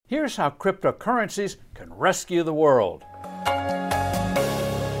Here's how cryptocurrencies can rescue the world.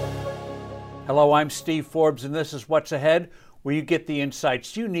 Hello, I'm Steve Forbes, and this is What's Ahead, where you get the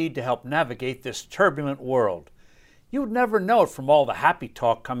insights you need to help navigate this turbulent world. You would never know it from all the happy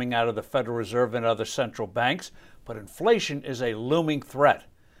talk coming out of the Federal Reserve and other central banks, but inflation is a looming threat.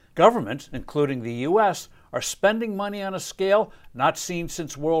 Governments, including the U.S., are spending money on a scale not seen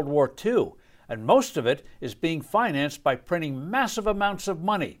since World War II, and most of it is being financed by printing massive amounts of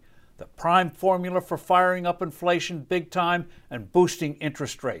money, the prime formula for firing up inflation big time and boosting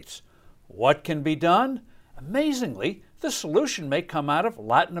interest rates. What can be done? Amazingly, the solution may come out of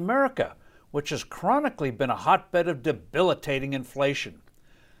Latin America, which has chronically been a hotbed of debilitating inflation.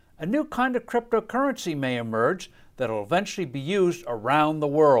 A new kind of cryptocurrency may emerge that will eventually be used around the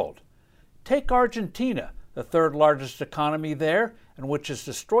world. Take Argentina, the third largest economy there, and which has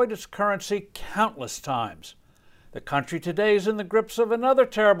destroyed its currency countless times. The country today is in the grips of another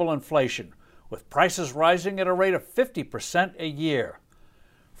terrible inflation, with prices rising at a rate of 50% a year.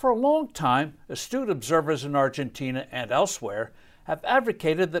 For a long time, astute observers in Argentina and elsewhere have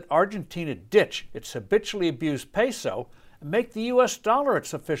advocated that Argentina ditch its habitually abused peso and make the U.S. dollar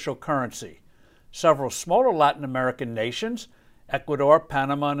its official currency. Several smaller Latin American nations, Ecuador,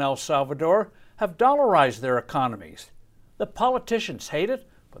 Panama, and El Salvador, have dollarized their economies. The politicians hate it,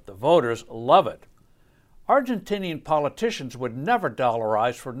 but the voters love it. Argentinian politicians would never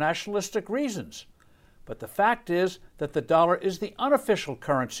dollarize for nationalistic reasons. But the fact is that the dollar is the unofficial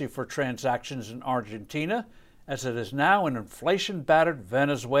currency for transactions in Argentina, as it is now in inflation-battered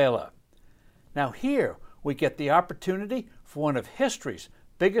Venezuela. Now here we get the opportunity for one of history's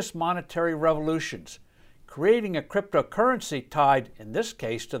biggest monetary revolutions, creating a cryptocurrency tied, in this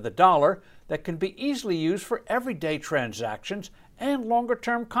case, to the dollar that can be easily used for everyday transactions and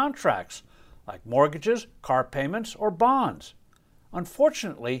longer-term contracts, like mortgages, car payments, or bonds.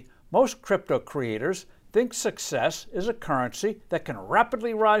 Unfortunately, most crypto creators think success is a currency that can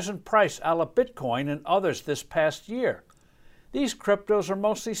rapidly rise in price a la Bitcoin and others this past year. These cryptos are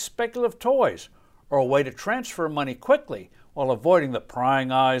mostly speculative toys, or a way to transfer money quickly while avoiding the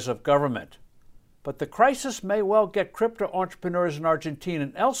prying eyes of government. But the crisis may well get crypto entrepreneurs in Argentina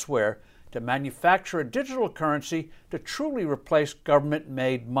and elsewhere to manufacture a digital currency to truly replace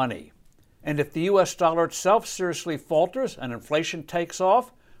government-made money. And if the U.S. dollar itself seriously falters and inflation takes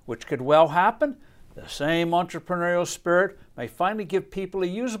off, which could well happen, the same entrepreneurial spirit may finally give people a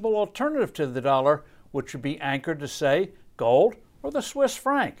usable alternative to the dollar, which would be anchored to, say, gold or the Swiss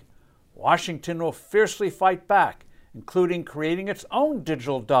franc. Washington will fiercely fight back, including creating its own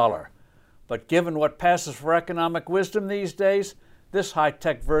digital dollar. But given what passes for economic wisdom these days, this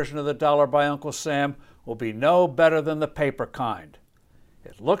high-tech version of the dollar by Uncle Sam will be no better than the paper kind.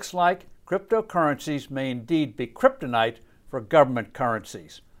 It looks like cryptocurrencies may indeed be kryptonite for government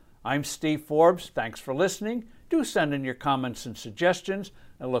currencies. I'm Steve Forbes. Thanks for listening. Do send in your comments and suggestions.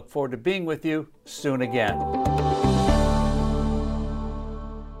 I look forward to being with you soon again.